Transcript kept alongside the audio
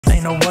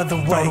ain't no other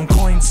way. Throw them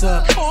coins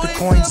up, the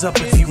coins up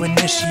if you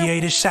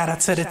initiated. Shout out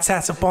to the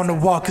tats up on the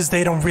wall, cause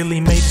they don't really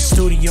make the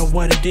studio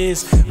what it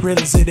is, real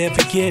as it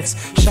ever gets.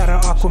 Shout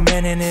out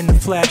Aquaman and in the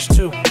Flash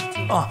too.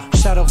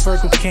 Shout out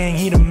Virgo King,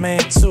 he the man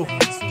too.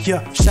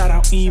 Yeah, shout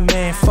out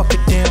E-Man, fuck it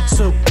damn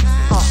too.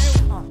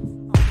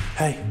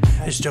 Hey,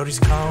 it's Jody's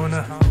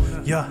corner.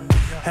 Yeah,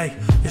 hey,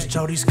 it's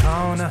Jody's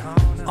corner.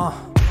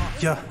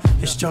 Yeah,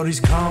 it's Jody's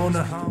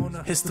corner.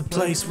 It's the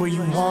place where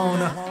you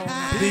wanna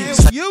be.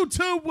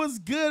 YouTube was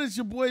good. It's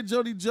your boy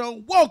Jody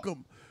Joe.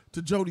 Welcome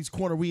to Jody's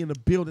Corner. We in the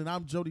building.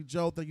 I'm Jody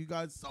Joe. Thank you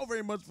guys so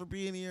very much for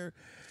being here.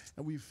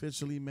 And we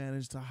officially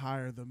managed to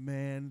hire the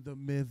man, the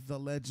myth, the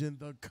legend,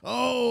 the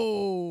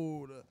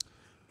Code.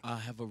 I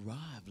have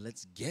arrived.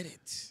 Let's get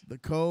it. The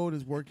Code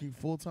is working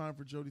full time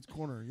for Jody's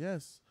Corner.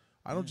 Yes.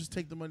 I don't just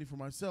take the money for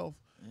myself.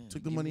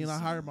 Took the money and I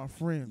hired my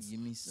friends. Give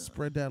me some.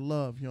 Spread that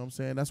love. You know what I'm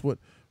saying? That's what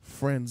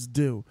friends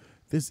do.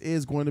 This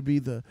is going to be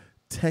the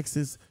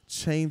Texas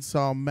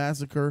Chainsaw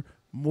Massacre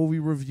movie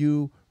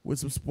review with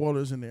some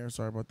spoilers in there.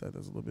 Sorry about that.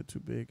 That's a little bit too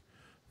big.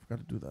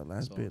 Forgot to do that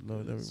last bit.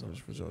 No, there we go.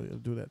 For sure. I'll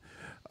do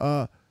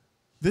that.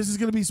 This is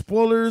going to be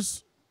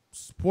spoilers,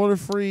 spoiler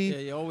free. Yeah,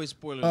 you always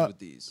spoilers with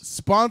these.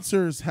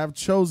 Sponsors have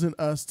chosen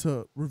us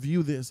to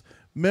review this.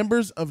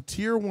 Members of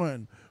Tier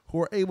 1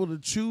 who are able to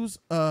choose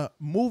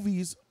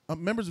movies.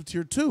 Members of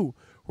Tier 2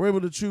 who are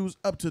able to choose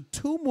up to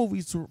 2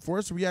 movies for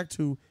us to react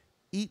to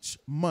each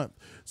month.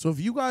 So if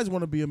you guys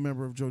want to be a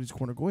member of Jody's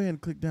Corner, go ahead and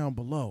click down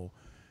below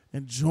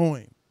and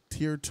join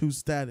Tier 2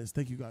 status.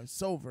 Thank you guys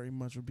so very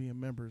much for being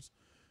members.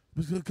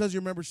 Because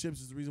your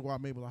memberships is the reason why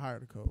I'm able to hire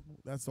the Code.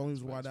 That's the only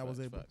reason why that was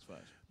able.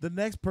 The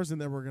next person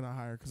that we're going to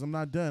hire, because I'm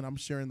not done, I'm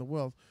sharing the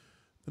wealth.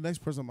 The next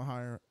person I'm going to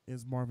hire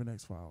is Marvin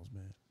X Files,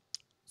 man.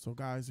 So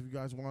guys, if you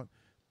guys want,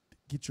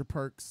 get your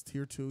perks,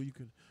 Tier 2. You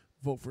could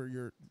vote for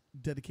your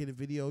dedicated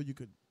video. You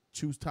could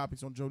choose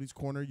topics on Jody's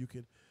Corner. You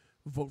could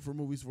vote for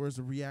movies for us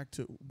to react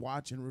to,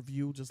 watch, and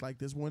review, just like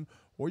this one.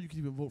 Or you could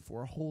even vote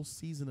for a whole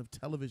season of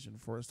television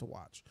for us to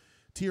watch.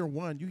 Tier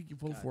 1, you can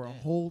vote for a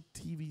whole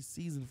TV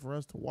season for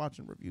us to watch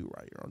and review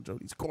right here on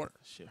Jody's Corner.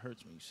 Shit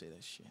hurts when you say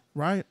that shit.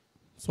 Right?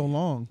 So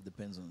long.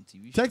 Depends on the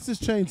TV show. Texas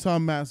Chainsaw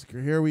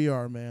Massacre. Here we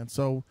are, man.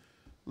 So,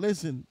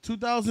 listen,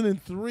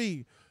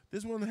 2003.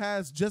 This one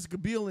has Jessica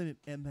Biel in it,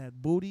 and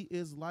that booty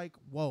is like,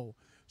 whoa.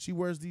 She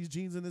wears these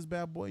jeans in this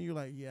bad boy, and you're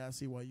like, yeah, I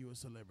see why you a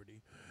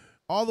celebrity.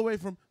 All the way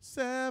from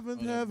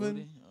Seventh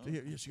Heaven to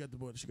here. Yeah, she got the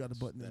button. She got the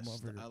button in the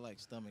motherfucker. I like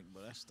stomach,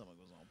 but that stomach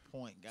was on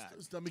point. God,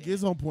 stomach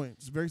is on point.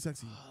 It's very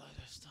sexy. Oh,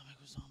 that stomach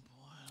was on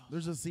point.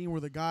 There's a scene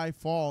where the guy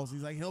falls.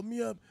 He's like, help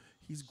me up.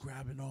 He's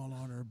grabbing all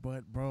on her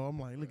butt, bro. I'm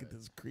like, look at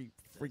this creep,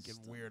 freaking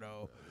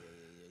weirdo.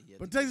 Yeah.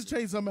 But Texas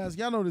Chainsaw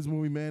Massacre, y'all know this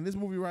movie, man. This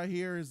movie right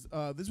here is,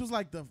 this was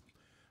like the,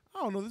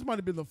 I don't know, this might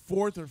have been the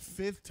 4th or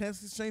 5th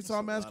Texas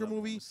Chainsaw Massacre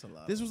movie.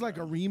 This was like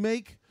a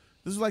remake.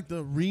 This was like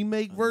the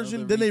remake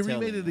version. Then they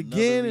remade it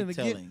again and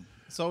again.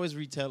 It's always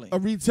retelling. A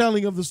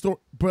retelling of the story.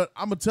 But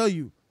I'm going to tell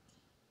you,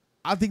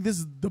 I think this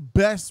is the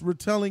best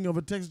retelling of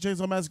a Texas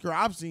Chainsaw Massacre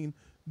I've seen.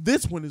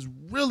 This one is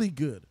really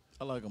good.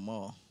 I like them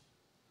all.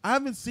 I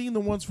haven't seen the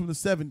ones from the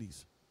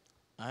 70s.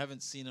 I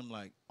haven't seen them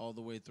like all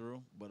the way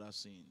through, but I've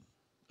seen.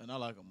 And I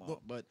like them all.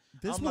 Look, but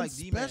this I'm one's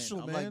like special,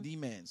 D-Man. man. I'm like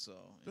D-Man, so.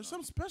 There's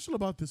something special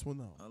about this one,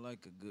 though. I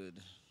like a good.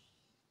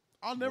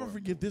 I'll never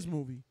forget this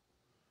movie.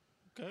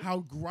 Okay. How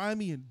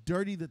grimy and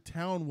dirty the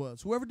town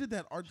was. Whoever did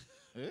that art,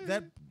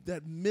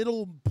 that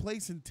middle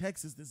place in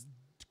Texas, this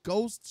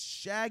ghost,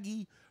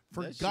 shaggy,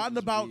 forgotten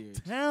about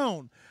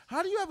town.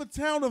 How do you have a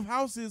town of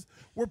houses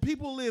where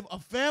people live, a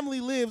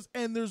family lives,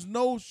 and there's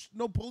no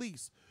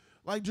police?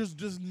 Like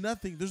just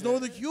nothing. There's no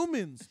other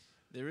humans.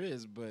 There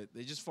is, but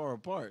they just far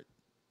apart.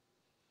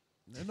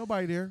 There's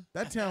nobody there.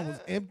 That town was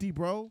empty,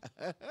 bro.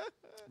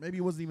 Maybe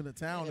it wasn't even a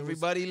town.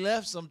 Everybody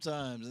left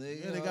sometimes.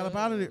 They got up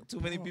out of there. Too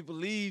many people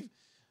leave.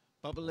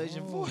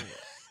 Population 4.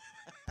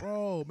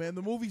 Bro, man,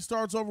 the movie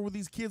starts over with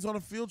these kids on a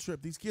field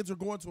trip. These kids are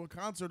going to a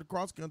concert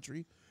across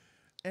country,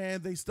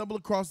 and they stumble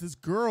across this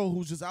girl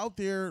who's just out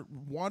there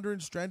wandering,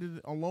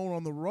 stranded alone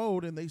on the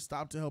road, and they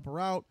stop to help her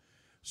out.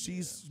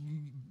 She's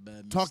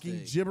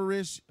talking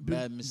gibberish.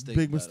 Bad mistake.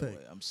 Big mistake.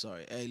 I'm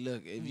sorry. Hey,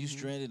 look, if you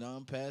stranded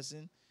on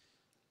passing,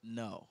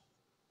 no.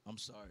 I'm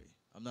sorry.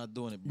 I'm not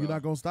doing it, bro. You're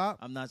not going to stop?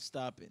 I'm not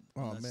stopping.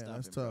 Oh, man,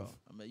 that's tough.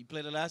 You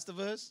play The Last of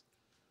Us?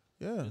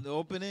 Yeah. In the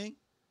opening?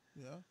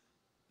 Yeah.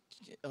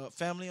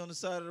 Family on the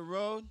side of the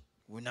road?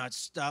 We're not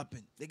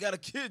stopping. They got a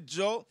kid,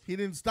 Joe. He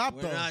didn't stop,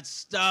 though. We're not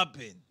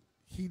stopping.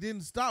 He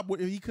didn't stop.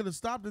 He could have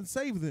stopped and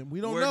saved them. We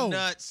don't know. We're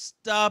not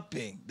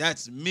stopping.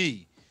 That's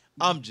me.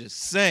 I'm just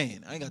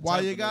saying. I ain't got why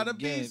time you for gotta no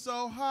be game.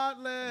 so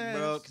heartless?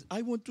 Bro, 'cause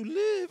I want to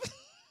live.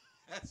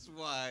 That's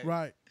why.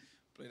 Right.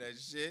 Play that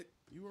shit.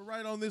 You were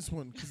right on this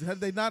one. Because had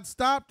they not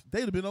stopped,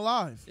 they'd have been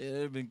alive. Yeah,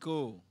 it'd have been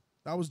cool.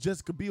 That was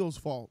Jessica Biel's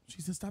fault.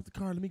 She said, stop the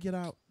car. Let me get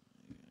out.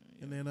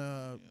 And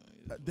then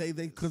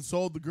they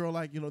consoled the girl,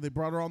 like, they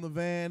brought her on the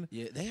van.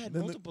 Yeah, they had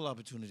multiple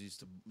opportunities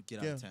to get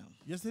out of town.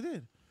 Yes, they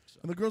did. So.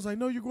 And the girl's like,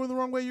 no, you're going the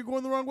wrong way. You're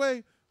going the wrong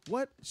way.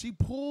 What? She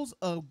pulls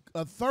a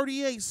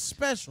 38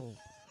 special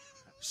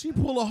She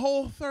pulled a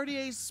whole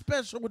 38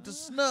 special with the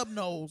snub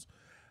nose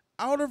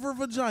out of her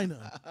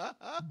vagina,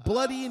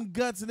 bloody and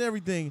guts and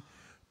everything,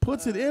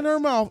 puts it in her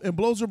mouth and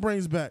blows her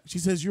brains back. She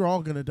says, "You're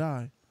all gonna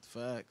die."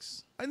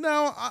 Facts. And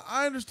now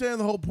I understand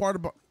the whole part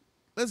about.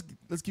 Let's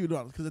keep it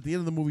honest, because at the end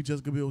of the movie,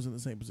 Jessica Biel was in the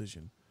same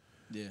position.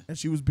 Yeah. And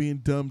she was being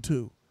dumb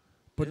too,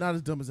 but not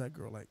as dumb as that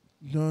girl. Like,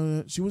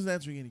 no, she wasn't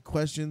answering any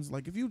questions.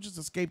 Like, if you just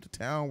escaped a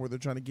town where they're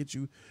trying to get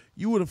you,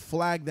 you would have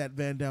flagged that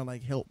van down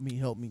like, "Help me,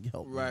 help me,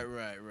 help me."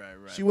 Right.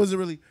 She wasn't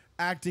really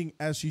acting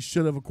as she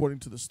should have according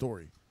to the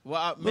story.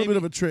 Well, A little bit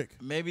of a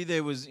trick. Maybe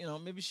there was,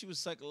 maybe she was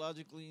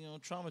psychologically,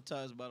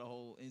 traumatized by the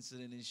whole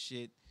incident and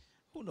shit.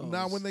 Who knows?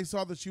 Now, when they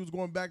saw that she was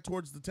going back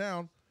towards the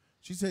town,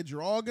 she said,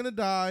 "You're all gonna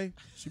die."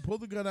 She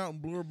pulled the gun out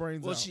and blew her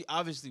brains out. Well, she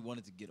obviously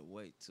wanted to get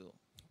away too.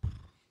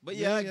 But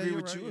yeah, I agree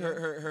with right, you. yeah.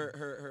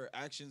 Her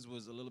actions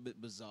was a little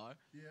bit bizarre.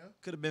 Yeah.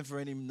 Could have been for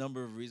any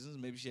number of reasons.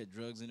 Maybe she had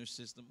drugs in her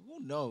system. Who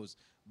knows?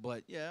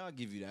 But yeah, I'll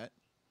give you that.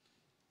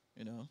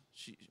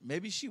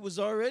 Maybe she was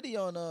already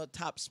on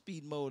top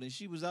speed mode and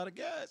she was out of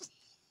gas.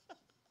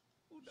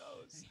 Who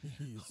knows?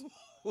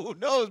 Who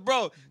knows,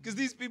 bro? Because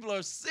these people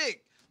are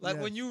sick. Like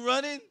when you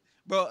running,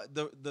 bro,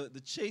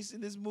 the chase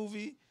in this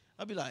movie,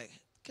 I'd be like,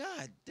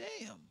 God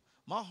damn.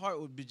 My heart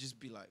would just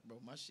be like, bro,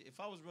 my shit. If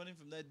I was running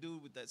from that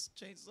dude with that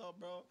chainsaw,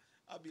 bro,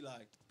 I'd be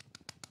like,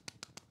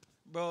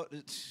 bro,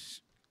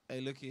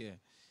 hey, look here.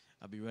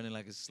 I'd be running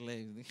like a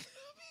slave.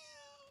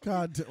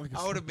 God, like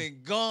I would have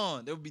been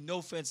gone. There would be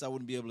no fence I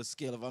wouldn't be able to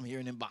scale if I'm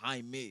hearing him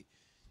behind me.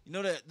 You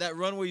know that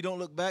run where you don't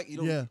look back?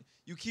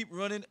 You keep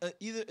running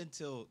either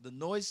until the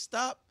noise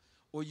stop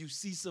or you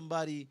see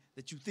somebody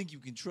that you think you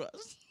can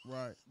trust.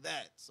 Right.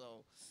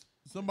 So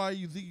somebody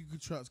you think you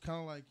could trust, kind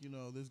of like,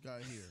 this guy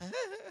here.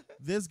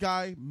 This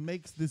guy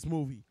makes this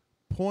movie,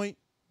 point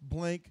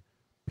blank,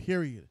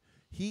 period.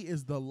 He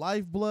is the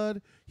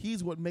lifeblood.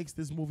 He's what makes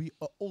this movie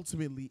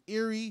ultimately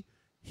eerie.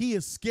 He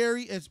is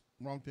scary as,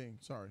 wrong thing,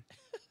 sorry.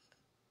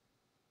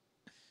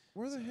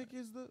 Where the heck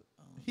is the,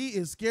 he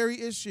is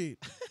scary as shit.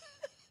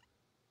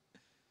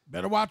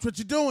 Better watch what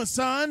you're doing,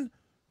 son.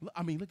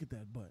 I mean, look at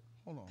that butt.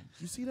 Hold on.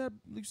 You see that?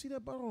 You see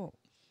that butt? Hold on.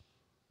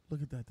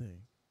 Look at that thing.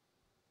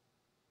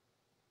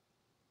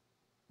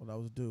 Well, that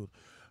was a dude.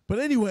 But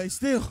anyway,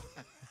 still.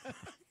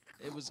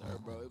 it was her,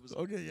 bro. It was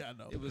okay, yeah, I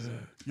know. It was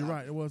her. You're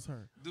right. It was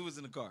her. Dude was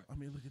in the car. I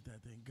mean, look at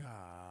that thing.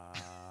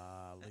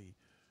 Golly.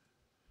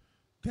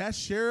 That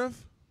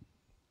sheriff,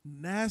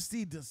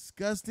 nasty,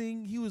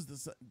 disgusting. He was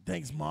the,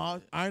 thanks, Ma.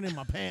 Ironing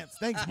my pants.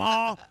 Thanks,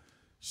 Ma.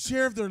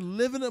 Sheriff, they're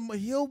living a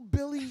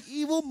hillbilly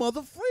evil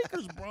mother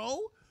freakers, bro.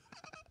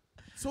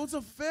 So it's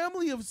a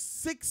family of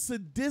 6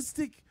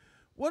 sadistic.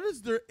 What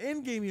is their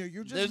end game here?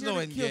 You're just There's no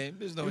end game.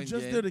 There's no end game. You're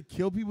just there to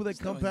kill people that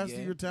come past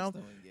game. your town.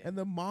 There's no end game. And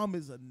the mom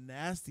is a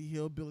nasty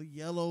hillbilly,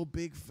 yellow,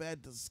 big,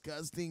 fat,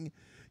 disgusting.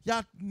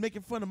 Y'all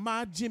making fun of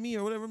my Jimmy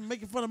or whatever,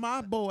 making fun of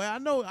my boy. I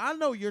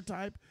know your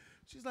type.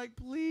 She's like,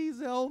 "Please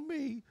help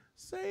me.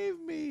 Save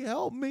me.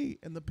 Help me."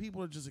 And the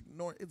people are just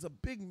ignoring. It's a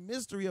big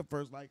mystery at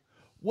first. Like,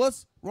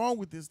 what's wrong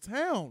with this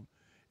town?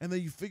 And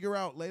then you figure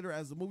out later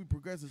as the movie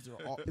progresses,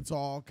 it's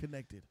all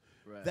connected.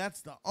 Right.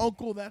 That's the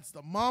uncle, that's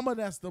the mama,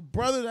 that's the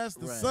brother, that's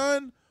the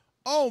son.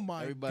 Oh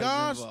my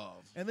gosh.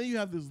 Involved. And then you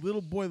have this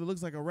little boy that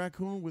looks like a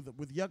raccoon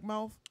with yuck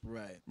mouth.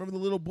 Right. Remember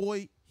the little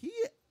boy?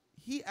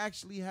 He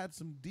actually had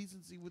some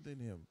decency within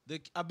him.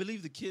 I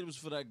believe the kid was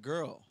for that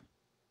girl.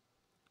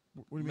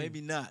 What do you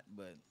Maybe mean? not,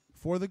 but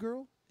for the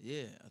girl?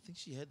 Yeah, I think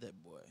she had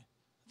that boy.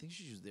 I think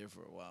she was there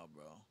for a while,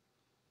 bro.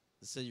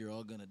 They said you're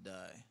all gonna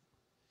die.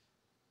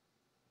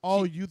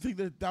 Oh, you think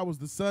that was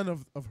the son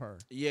of her?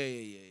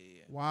 Yeah.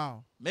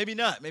 Wow. Maybe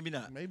not.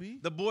 Maybe.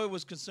 The boy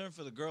was concerned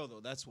for the girl,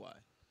 though. That's why.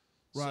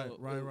 Right.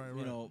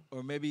 You know,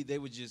 or maybe they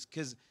would just,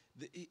 because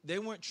they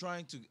weren't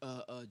trying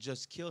to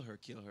just kill her.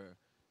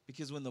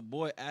 Because when the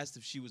boy asked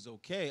if she was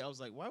okay, I was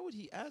like, why would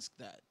he ask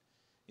that?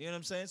 You know what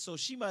I'm saying? So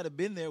she might have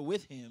been there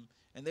with him,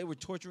 and they were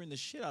torturing the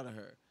shit out of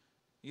her.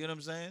 You know what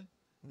I'm saying?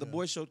 The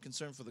boy showed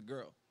concern for the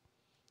girl.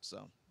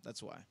 So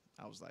that's why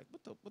I was like,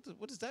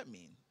 what does that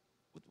mean?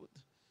 What?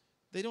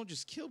 They don't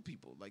just kill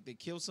people. Like, they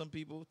kill some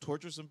people,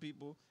 torture some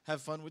people, have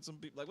fun with some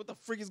people. Like, what the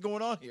freak is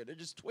going on here? They're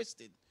just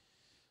twisted.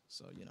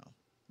 So,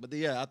 But,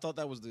 I thought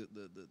that was the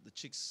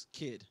chick's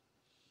kid.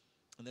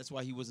 And that's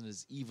why he wasn't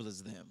as evil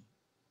as them,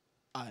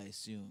 I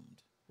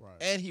assumed. Right.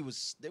 And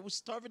they were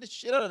starving the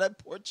shit out of that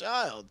poor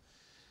child.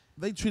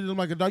 They treated him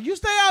like a dog. You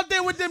stay out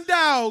there with them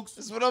dogs.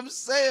 That's what I'm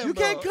saying, You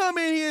can't come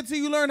in here until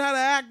you learn how to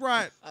act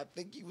right. I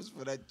think he was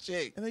for that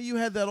chick. And then you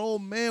had that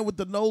old man with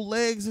the no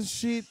legs and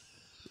shit.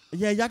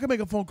 Yeah, y'all can make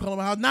a phone call to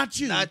my house. Not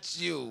you. Not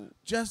you.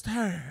 Just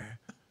her.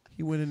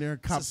 He went in there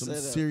and copped some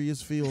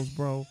serious feels,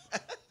 bro.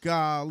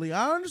 Golly.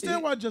 I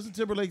understand why Justin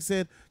Timberlake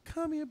said,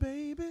 "Come here,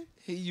 baby."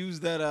 He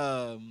used that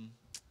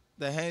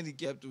the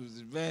handicap to his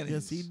advantage.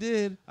 Yes, he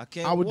did.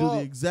 I would walk. do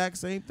the exact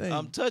same thing.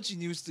 I'm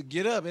touching you to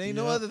get up. It ain't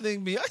no other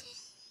thing behind.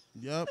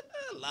 Yep.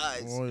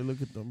 Lies. Boy,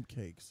 look at them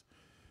cakes.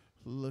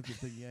 Look at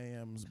the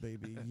yams,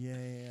 baby.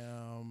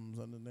 Yams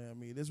under there. I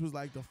mean, this was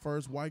like the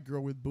first white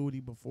girl with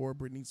booty before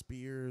Britney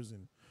Spears.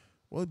 And,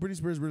 well, Britney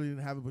Spears really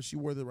didn't have it, but she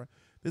wore the right.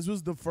 This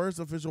was the first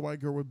official white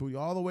girl with booty,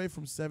 all the way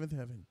from Seventh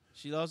Heaven.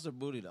 She lost her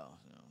booty though.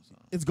 You know, so.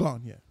 It's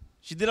gone, yeah.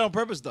 She did it on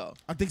purpose though.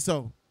 I think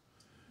so.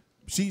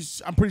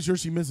 I'm pretty sure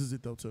she misses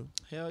it though too.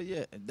 Hell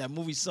yeah. And that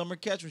movie Summer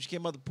Catch when she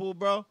came out the pool,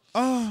 bro.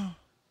 Oh,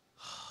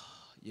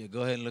 Yeah,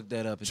 go ahead and look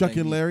that up. And Chuck thank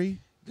and me. Larry.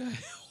 Go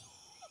ahead.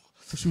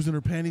 She was in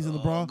her panties in the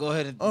bra. Go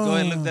ahead and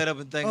look that up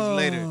and thank us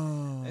later.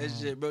 That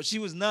shit, bro. She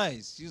was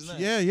nice. She was nice.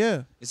 Yeah,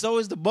 yeah. It's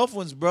always the buff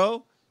ones,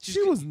 bro.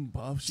 She wasn't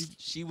buff.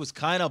 She was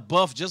kind of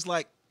buff, just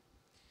like.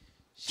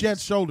 She had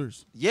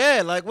shoulders.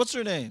 Yeah, like what's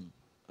her name?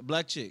 A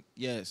black chick.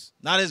 Yes,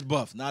 not as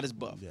buff.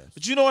 Yes.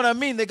 But you know what I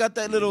mean. They got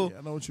that little. Yeah,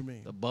 I know what you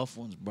mean. The buff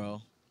ones,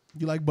 bro.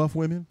 You like buff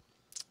women?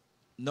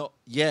 No,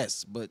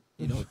 yes, but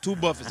you know, too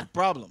buff is a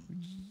problem.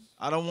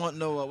 I don't want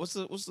no. What's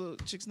the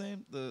chick's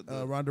name? The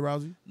Ronda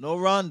Rousey. No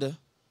Ronda.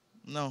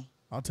 No.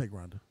 I'll take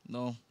Ronda.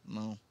 No.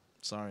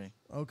 Sorry.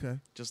 Okay.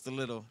 Just a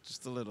little.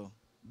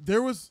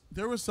 There was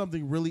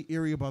something really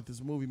eerie about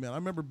this movie, man. I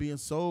remember being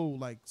so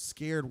like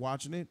scared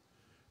watching it.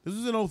 This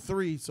was in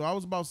 2003, so I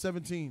was about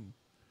 17.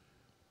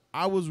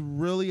 I was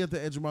really at the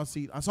edge of my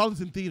seat. I saw this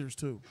in theaters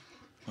too.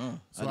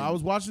 So I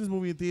was watching this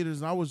movie in theaters,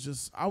 and I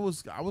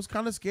was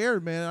kind of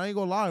scared, man. I ain't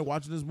gonna lie.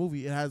 Watching this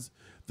movie, it has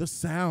the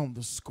sound,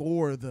 the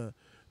score, the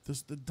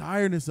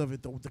direness of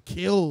it, the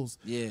kills.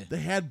 Yeah. They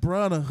had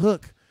bruh on a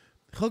hooked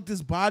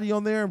his body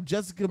on there.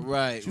 Jessica,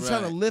 right, she was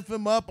trying to lift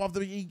him up off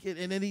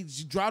and then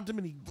she dropped him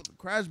and he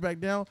crashed back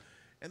down,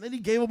 and then he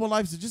gave him a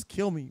knife to just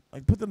kill me,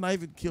 like put the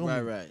knife and kill me.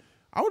 Right.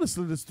 I would have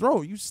slit his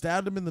throat. You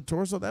stabbed him in the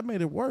torso. That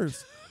made it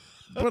worse.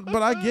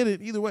 but I get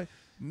it either way.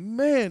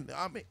 Man,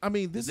 I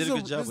mean, this is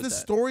the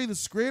story, the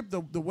script,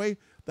 the way,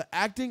 the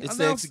acting. It's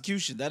the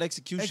execution. That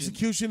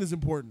execution is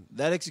important.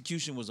 That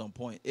execution was on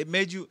point. It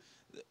made you,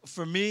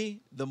 for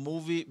me, the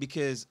movie,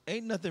 because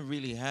ain't nothing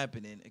really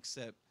happening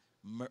except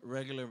not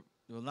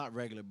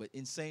regular, but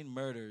insane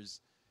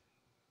murders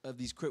of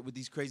with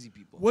these crazy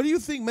people. What do you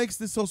think makes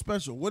this so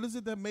special? What is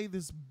it that made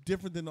this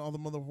different than all the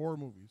other horror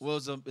movies? Well,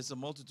 it's a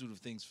multitude of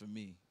things for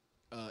me.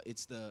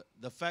 It's the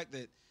fact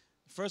that,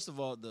 first of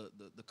all, the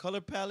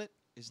color palette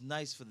is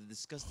nice for the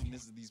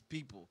disgustingness of these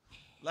people.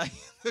 Like,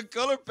 the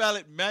color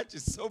palette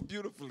matches so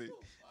beautifully.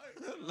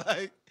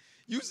 Like,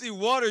 you see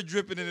water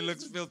dripping and it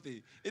looks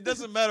filthy. It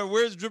doesn't matter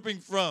where it's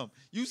dripping from.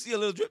 You see a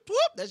little drip, whoop,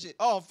 that shit,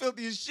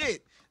 filthy as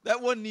shit. That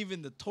wasn't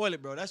even the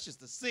toilet, bro. That's just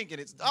the sink, and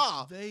it's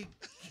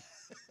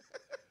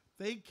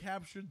They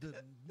captured the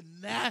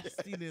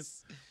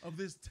nastiness of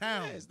this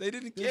town. Yes, they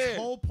didn't care. This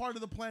whole part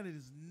of the planet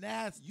is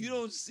nasty. You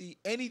don't see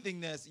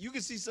anything nasty. You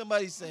can see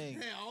somebody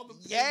saying,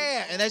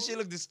 yeah, and that shit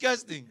look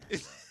disgusting.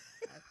 It's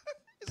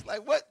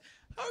like, what?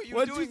 How are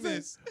you doing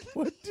this?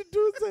 What did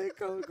you say?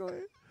 Go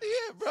ahead.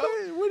 Yeah, bro.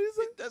 What did you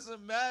say? It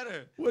doesn't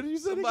matter. What did you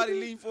say? Somebody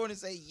lean forward and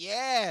say,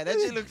 yeah, that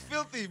shit look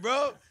filthy,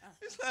 bro.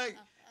 It's like,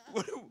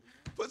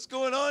 what's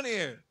going on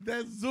here?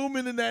 That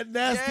zooming in that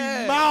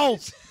nasty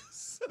mouth.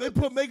 They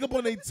put makeup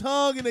on their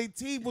tongue and their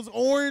teeth was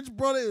orange,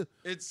 bro.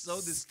 It's so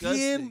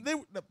disgusting.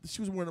 She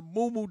was wearing a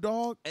moo-moo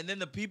dog. And then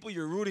the people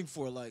you're rooting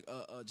for, like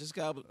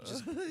Jessica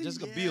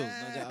Biel,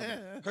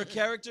 her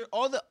character,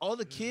 all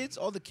the kids,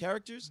 all the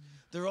characters,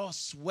 they're all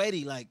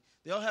sweaty. Like,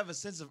 they all have a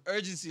sense of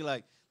urgency.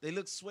 Like, they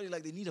look sweaty,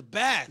 like they need a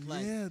bath.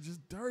 Like, yeah,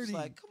 just dirty. It's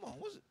like, come on,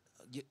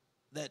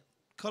 that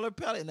color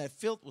palette and that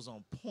filth was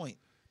on point.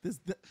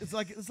 It's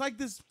like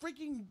this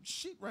freaking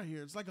shit right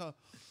here. It's like a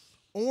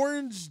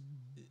orange,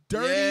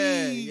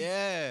 dirty,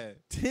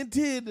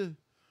 tinted.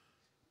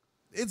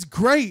 It's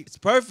great. It's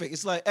perfect.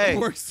 It's like, hey, it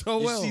works so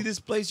well. You see this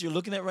place you're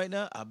looking at right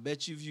now? I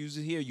bet you've used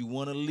it here. You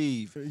want to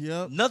leave.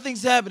 Yep.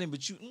 Nothing's happening,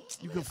 but you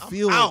can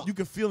feel it. You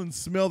can feel and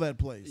smell that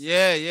place.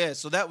 Yeah.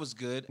 So that was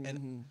good.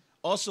 And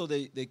also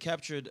they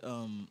captured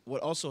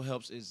what also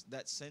helps is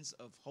that sense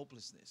of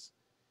hopelessness.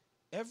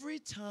 Every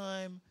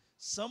time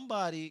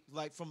somebody,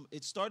 like,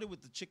 it started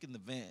with the chick in the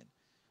van.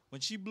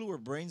 When she blew her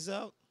brains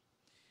out,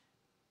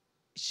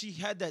 she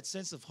had that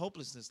sense of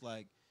hopelessness,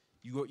 like,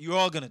 you're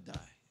all gonna die.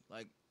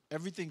 Like,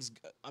 everything's,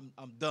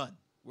 I'm done.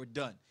 We're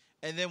done.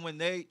 And then when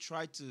they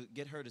tried to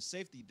get her to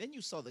safety, then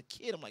you saw the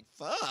kid. I'm like,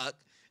 fuck.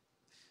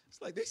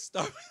 It's like they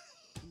starving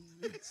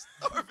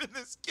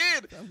this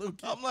kid.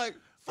 I'm like,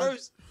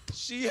 first,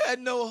 she had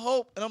no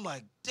hope. And I'm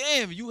like,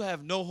 damn, you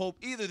have no hope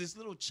either, this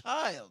little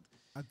child.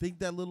 I think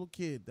that little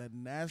kid, that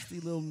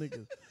nasty little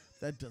nigga,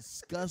 that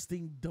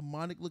disgusting,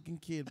 demonic-looking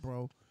kid,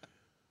 bro,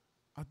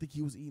 I think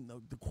he was eating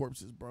the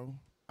corpses, bro.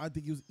 I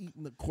think he was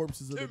eating the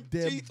corpses of the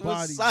dead teeth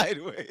bodies. Was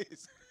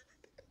sideways.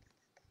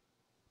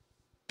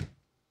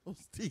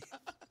 Those teeth.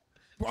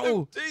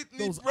 Bro,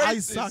 those eye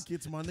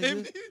sockets, my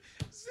nigga.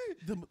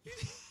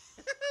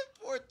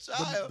 Poor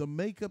child. The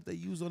makeup they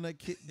use on that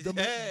kid.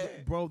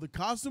 Bro, the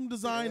costume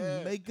design,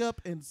 makeup,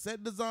 and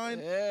set design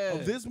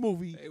of this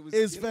movie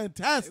is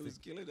fantastic. It was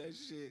killing that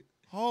shit.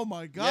 Oh,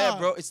 my God. Yeah,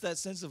 bro, it's that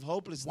sense of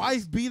hopelessness.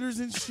 Wife beaters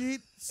and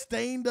shit,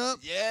 stained up.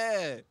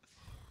 Yeah.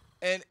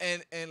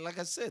 And like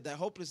I said, that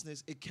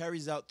hopelessness, it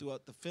carries out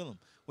throughout the film.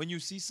 When you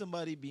see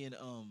somebody being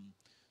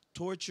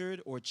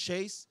tortured or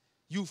chased,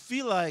 you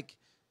feel like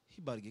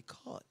he about to get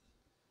caught.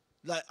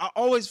 Like, I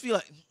always feel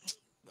like,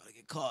 about to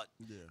get caught.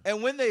 Yeah.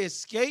 And when they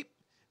escape,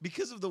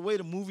 because of the way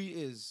the movie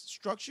is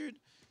structured,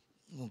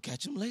 I'm gonna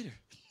catch him later.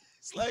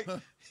 It's like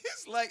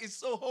it's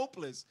so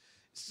hopeless.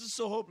 It's just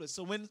so hopeless.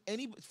 So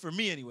for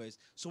me anyways,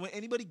 so when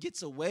anybody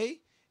gets away,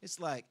 it's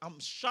like I'm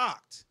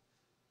shocked.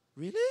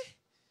 Really?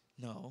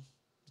 No.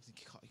 You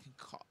can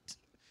caught.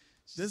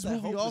 This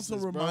movie also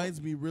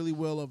reminds me really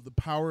well of the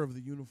power of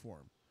the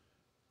uniform.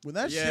 When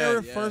that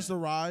sheriff first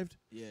arrived,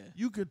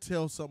 you could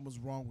tell something was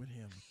wrong with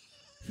him.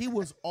 He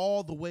was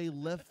all the way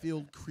left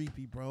field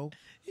creepy, bro.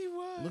 He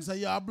was. Looks like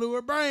y'all blew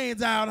her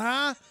brains out,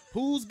 huh?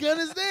 Whose gun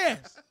is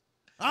this?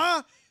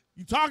 Huh?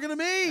 You talking to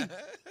me?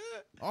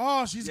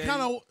 Oh, she's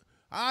kind of...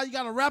 you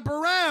got to wrap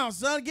her around,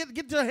 son.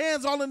 Get your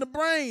hands all in the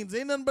brains.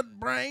 Ain't nothing but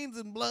brains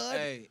and blood.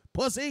 Hey.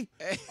 Pussy.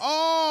 Hey.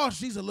 Oh,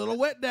 she's a little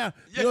wet down.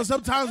 You know,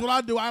 sometimes what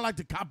I do, I like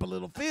to cop a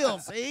little feel,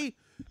 see?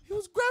 He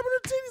was grabbing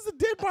her titties, the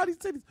dead body's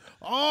titties.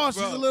 Oh,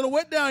 she's a little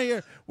wet down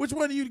here. Which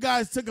one of you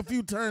guys took a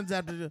few turns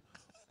after the...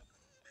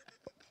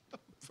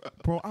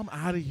 Bro, I'm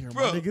out of here,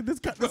 my nigga.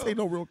 This ain't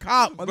no real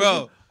cop, my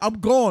nigga. I'm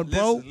gone,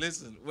 bro.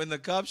 Listen. When the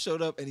cop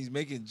showed up and he's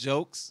making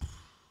jokes,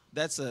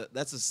 that's a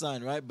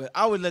sign, right? But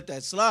I would let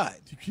that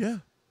slide. Yeah.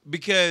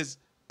 Because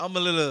I'm a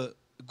little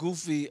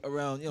goofy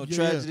around,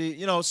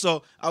 tragedy,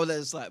 so I would let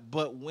it slide.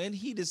 But when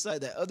he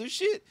decided that other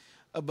shit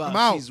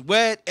about she's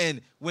wet and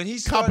when he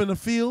started... Cop in the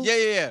field?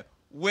 Yeah.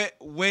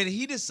 When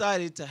he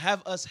decided to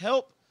have us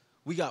help,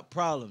 we got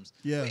problems.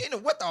 Yeah.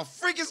 What the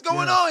freak is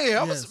going on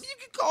here?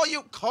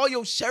 You can call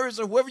your sheriffs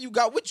or whoever you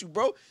got with you,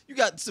 bro. You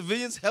got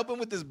civilians helping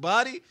with this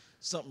body.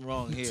 Something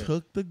wrong here.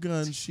 Took the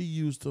gun she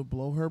used to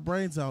blow her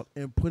brains out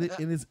and put it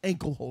in his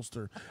ankle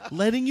holster,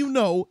 letting you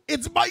know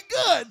it's my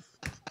gun.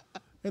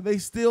 And they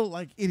still,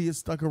 like idiots,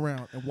 stuck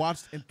around and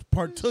watched and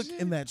partook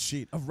in that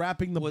shit of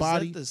wrapping the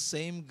body. Was that the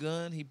same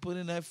gun he put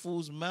in that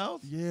fool's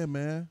mouth? Yeah,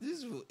 man.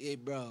 Hey,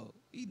 bro,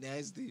 he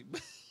nasty.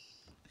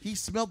 He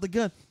smelled the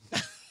gun.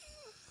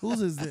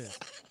 Whose is this?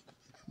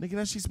 Nigga,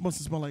 that shit supposed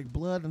to smell like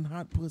blood and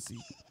hot pussy.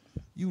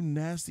 You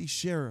nasty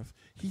sheriff.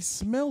 He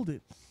smelled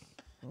it.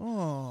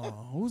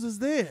 Oh, whose is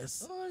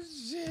this? Oh,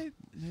 shit.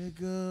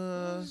 Nigga.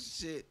 Oh,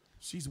 shit.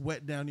 She's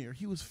wet down here.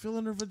 He was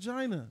feeling her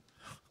vagina.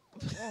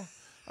 Oh,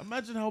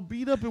 imagine how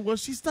beat up it was.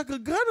 She stuck a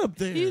gun up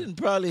there. He didn't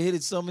probably hit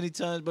it so many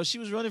times, but she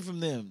was running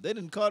from them. They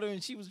didn't caught her,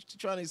 and she was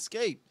trying to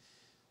escape.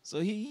 So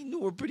he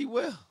knew her pretty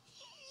well.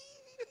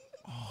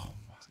 Oh,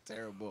 my.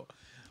 Terrible.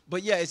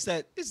 But yeah, it's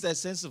that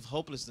sense of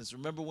hopelessness.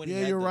 Remember when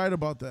you're right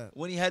about that.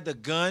 When he had the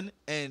gun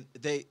and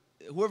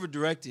whoever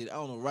directed, I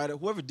don't know, writer,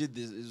 whoever did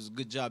this, it was a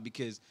good job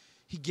because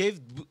he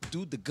gave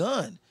dude the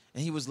gun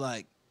and he was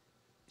like,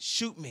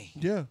 shoot me.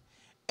 Yeah.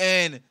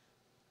 And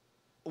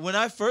when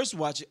I first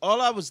watched it, all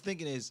I was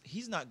thinking is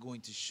he's not going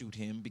to shoot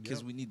him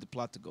because we need the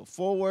plot to go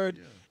forward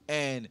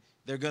and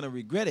they're going to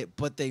regret it.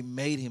 But they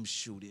made him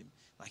shoot him.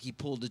 Like he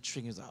pulled the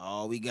trigger. He's like,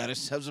 oh, we got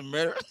ourselves a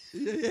murder.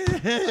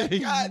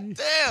 God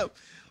damn.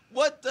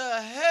 What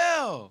the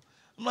hell?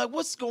 I'm like,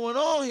 what's going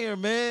on here,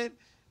 man?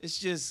 It's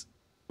just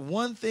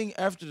one thing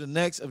after the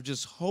next of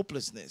just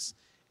hopelessness.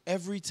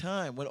 Every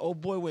time when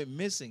old boy went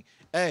missing,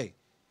 and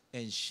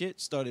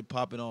shit started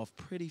popping off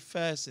pretty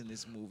fast in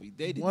this movie.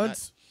 They did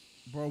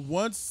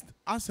once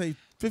I say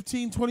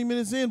 15, 20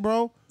 minutes in,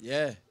 bro.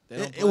 Yeah.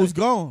 It was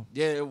gone.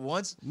 Yeah,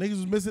 once. Niggas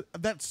was missing.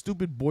 That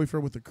stupid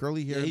boyfriend with the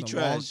curly hair and the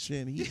long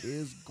chin. He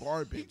is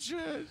garbage. He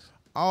trash.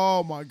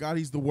 Oh my God,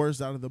 he's the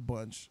worst out of the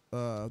bunch.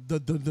 The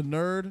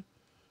nerd,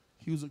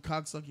 he was a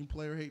cocksucking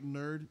player hating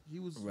nerd. He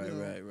was right.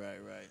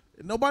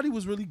 Nobody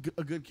was really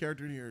a good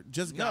character in here.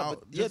 Jessica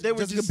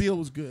Biel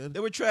was good.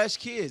 They were trash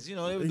kids, they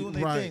were doing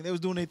their thing. They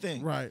was doing their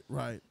thing.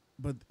 Right.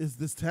 But it's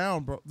this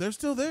town, bro. They're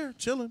still there,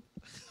 chilling,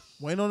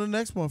 waiting on the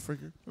next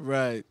motherfucker.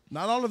 Right.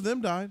 Not all of them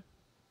died.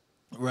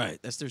 Right.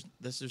 That's their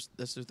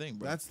thing,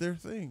 bro. That's their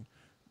thing.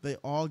 They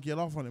all get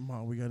off on it,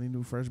 Mom. We got any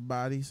new fresh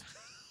bodies?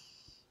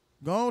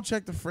 Go and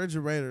check the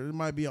refrigerator. There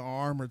might be an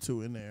arm or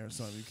two in there or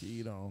something you can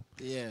eat on.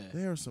 Yeah.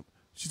 There's some.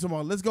 She's talking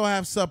about, let's go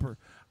have supper.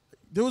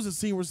 There was a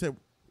scene where it said,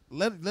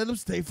 let them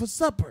stay for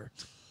supper.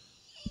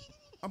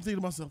 I'm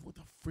thinking to myself, what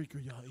the freak are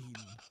y'all eating?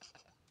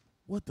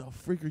 What the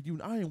freak are you?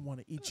 I didn't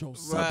want to eat your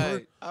supper.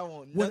 Right. I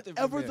want nothing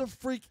Whatever from the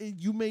freak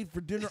you made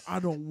for dinner,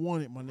 I don't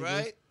want it, my nigga.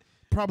 Right?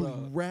 Probably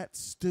rat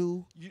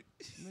stew.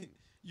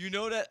 You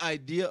know that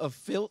idea of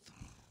filth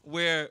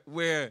where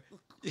where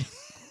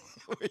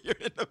you're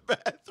in the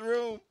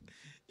bathroom.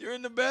 You're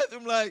in the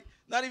bathroom, like,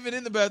 not even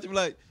in the bathroom,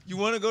 like, you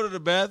want to go to the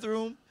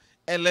bathroom,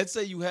 and let's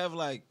say you have,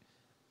 like,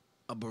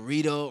 a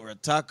burrito or a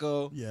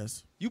taco.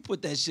 Yes. You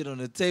put that shit on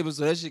the table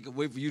so that shit can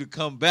wait for you to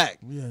come back.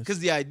 Yes. Because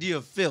the idea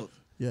of filth.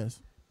 Yes.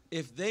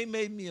 If they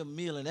made me a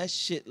meal and that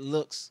shit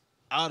looks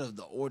out of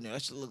the ordinary,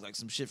 that shit look like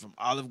some shit from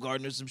Olive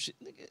Garden or some shit,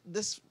 nigga,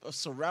 this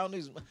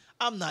surroundings,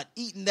 I'm not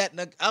eating that.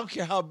 I don't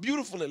care how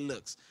beautiful it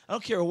looks. I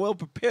don't care how well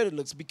prepared it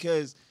looks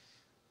because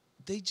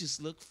they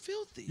just look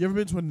filthy. You ever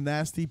been to a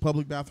nasty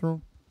public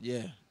bathroom?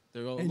 Yeah.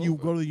 They're all and over. you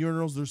go to the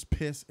urinals, there's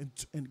piss and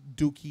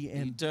dookie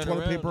and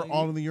toilet paper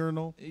all in the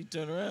urinal. You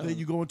turn around. Then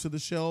you go into the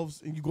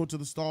shelves and you go to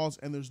the stalls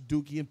and there's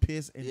dookie and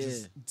piss and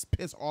just it's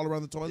piss all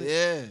around the toilet.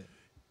 Yeah.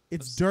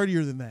 It's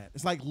dirtier than that.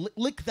 It's like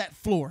lick that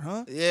floor,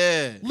 huh?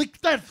 Yeah. Lick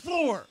that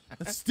floor.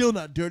 That's still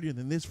not dirtier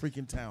than this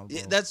freaking town, bro.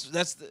 Yeah, that's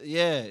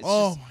yeah. It's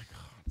oh just, my god.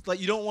 it's like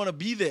you don't want to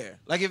be there.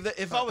 Like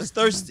if I was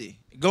thirsty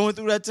going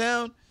through that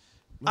town,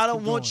 I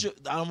don't want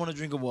to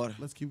drink of water.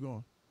 Let's keep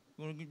going.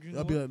 You want to drink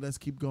I'll of be water? like, let's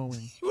keep going.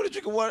 You want to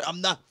drink of water? I'm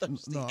not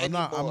thirsty. No, I'm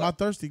anymore. not. I'm not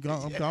thirsty.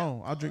 I'm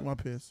gone. I'll drink my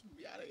piss.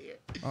 Be out of here.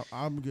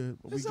 I'm good.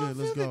 We That's good. how I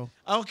Let's feel. go.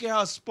 I don't care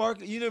how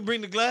sparkling. You didn't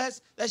bring the glass.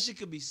 That shit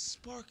could be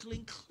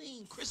sparkling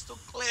clean, crystal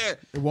clear.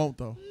 It won't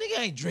though, Nigga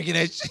ain't drinking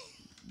that shit.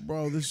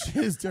 bro. This shit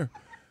is terrible.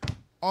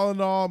 All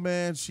in all,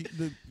 man,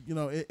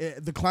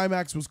 the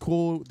climax was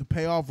cool. The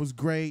payoff was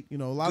great. You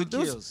know, a lot Good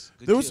of kills.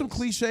 Good there was some kills.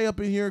 cliche up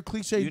in here,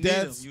 cliche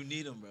deaths. You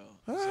need them, bro.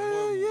 Yeah,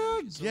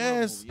 It's a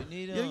horror yes. movie. You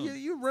need Yeah, them.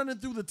 you're running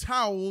through the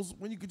towels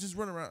when you could just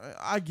run around.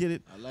 I get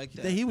it. I like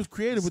that. He was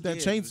creative with that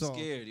chainsaw.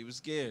 He was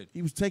scared.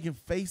 He was taking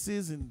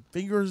faces and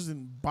fingers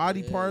and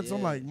body parts.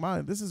 I'm like,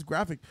 man, this is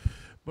graphic.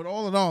 But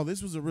all in all,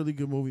 this was a really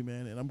good movie,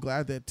 man. And I'm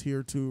glad that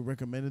Tier 2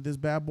 recommended this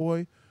bad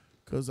boy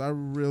because I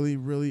really,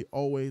 really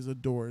always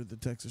adored the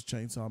Texas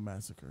Chainsaw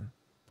Massacre.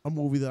 A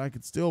movie that I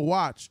could still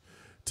watch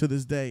to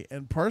this day.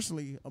 And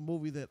personally, a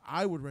movie that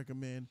I would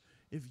recommend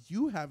if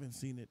you haven't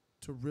seen it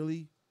to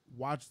really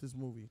watch this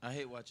movie. I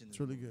hate watching this. It's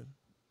really movie. good.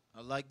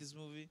 I like this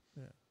movie.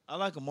 Yeah. I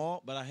like them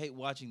all, but I hate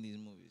watching these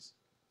movies.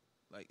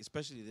 Like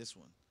especially this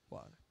one.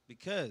 Why?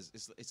 Because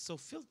it's so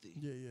filthy.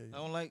 Yeah. I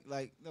don't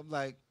I'm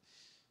like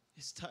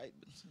it's tight,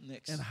 but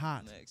next And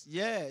hot. Next.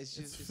 Yeah, it's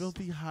It's just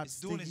filthy, hot, it's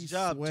doing stinky, its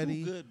job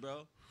sweaty. too good,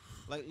 bro.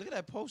 Like look at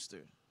that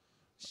poster.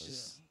 It's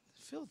just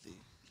filthy.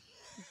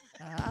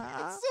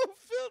 Ah. It's so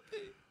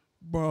filthy.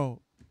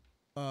 Bro,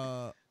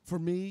 for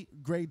me,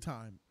 great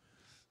time.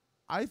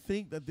 I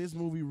think that this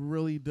movie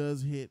really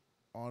does hit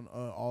on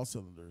all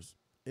cylinders.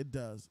 It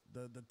does.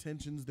 The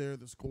tension's there,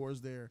 the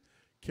score's there,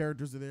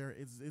 characters are there.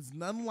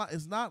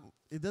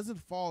 It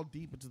doesn't fall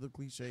deep into the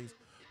cliches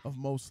of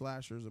most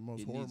slashers and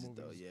most It horror needs movies.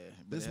 it though,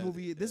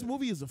 yeah. This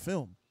movie is a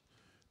film.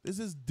 This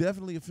is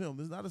definitely a film.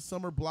 This is not a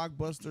summer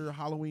blockbuster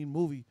Halloween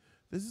movie.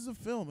 This is a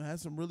film. It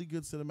has some really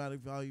good cinematic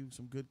value,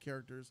 some good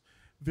characters,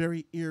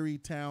 very eerie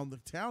town. The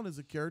town is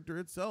a character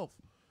itself.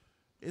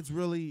 It's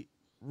really,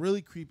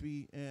 really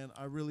creepy, and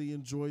I really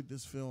enjoyed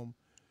this film.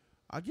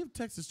 I give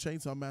Texas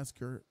Chainsaw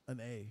Massacre an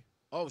A.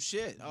 Oh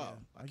shit! Yeah, Oh,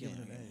 I give it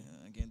an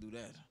A. I can't do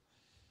that.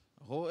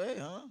 A whole A,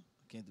 huh?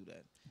 I can't do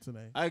that. It's an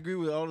A. I agree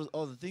with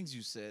all the things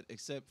you said,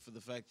 except for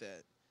the fact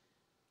that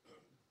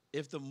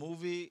if the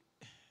movie,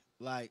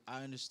 like,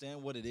 I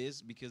understand what it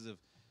is because of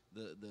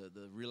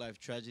the real life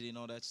tragedy and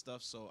all that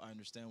stuff. So I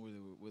understand where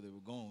they were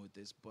going with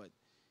this, but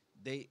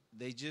they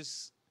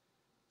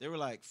were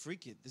like,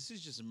 freak it. This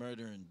is just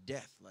murder and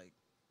death. Like,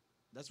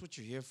 that's what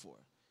you're here for,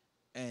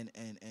 and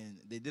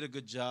they did a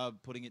good job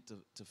putting it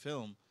to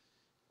film,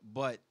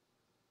 but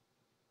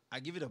I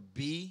give it a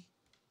B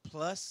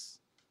plus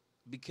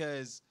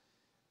because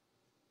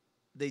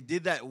they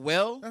did that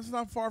well. That's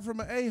not far from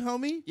an A,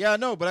 homie. Yeah, I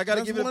know, but I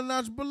gotta That's give it one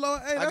notch below A.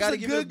 That's gotta a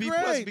give it a good B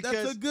plus grade. because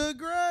That's a good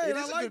grade. it I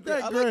is a like good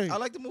that grade. grade. I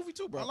like the movie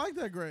too, bro. I like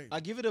that grade. I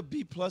give it a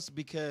B plus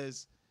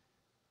because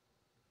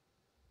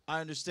I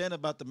understand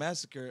about the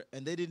massacre,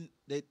 and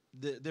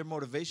their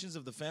motivations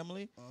of the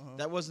family.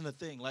 That wasn't a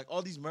thing. Like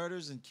all these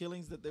murders and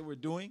killings that they were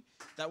doing,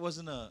 that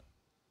wasn't a.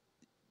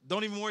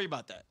 Don't even worry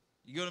about that.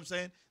 You get what I'm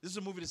saying? This is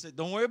a movie that said,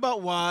 don't worry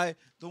about why.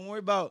 Don't worry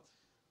about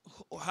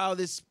how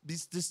this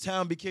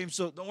town became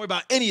so. Don't worry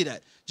about any of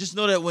that. Just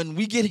know that when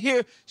we get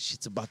here,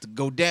 shit's about to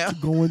go down.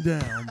 Going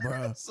down,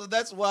 bro. So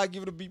that's why I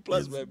give it a B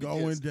plus, It's man.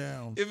 going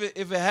down. If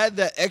it had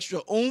that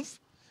extra oomph,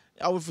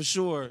 I would for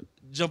sure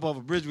jump off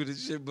a bridge with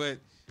this shit. But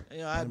you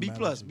know, I B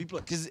plus,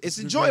 because it's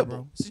enjoyable.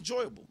 bro. It's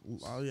enjoyable.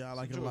 Oh yeah, I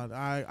like it a lot.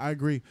 I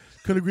agree.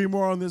 Couldn't agree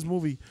more on this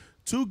movie.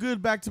 2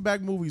 good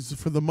back-to-back movies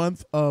for the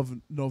month of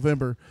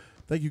November.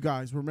 Thank you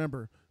guys.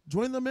 Remember,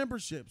 join the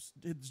memberships.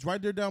 It's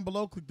right there down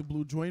below. Click the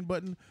blue join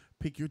button.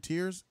 Pick your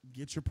tiers.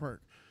 Get your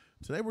perk.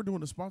 Today we're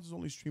doing a sponsors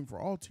only stream for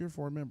all tier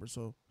 4 members.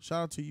 So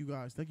shout out to you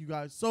guys. Thank you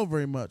guys so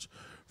very much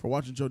for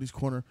watching Jody's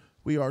Corner.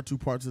 We are 2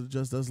 parts of the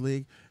Just Us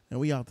League, and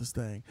we out this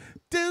thing.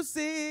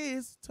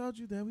 Deuces. Told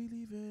you that we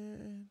leave it.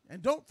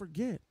 And don't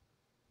forget,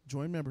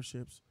 join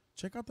memberships.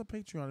 Check out the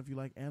Patreon if you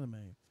like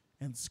anime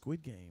and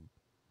Squid Game.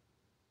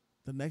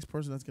 The next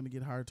person that's going to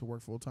get hired to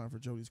work full-time for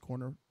Jody's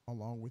Corner,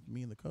 along with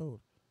me and the code,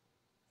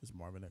 is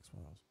Marvin X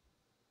Files.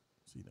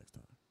 See you next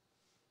time.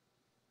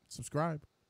 Subscribe.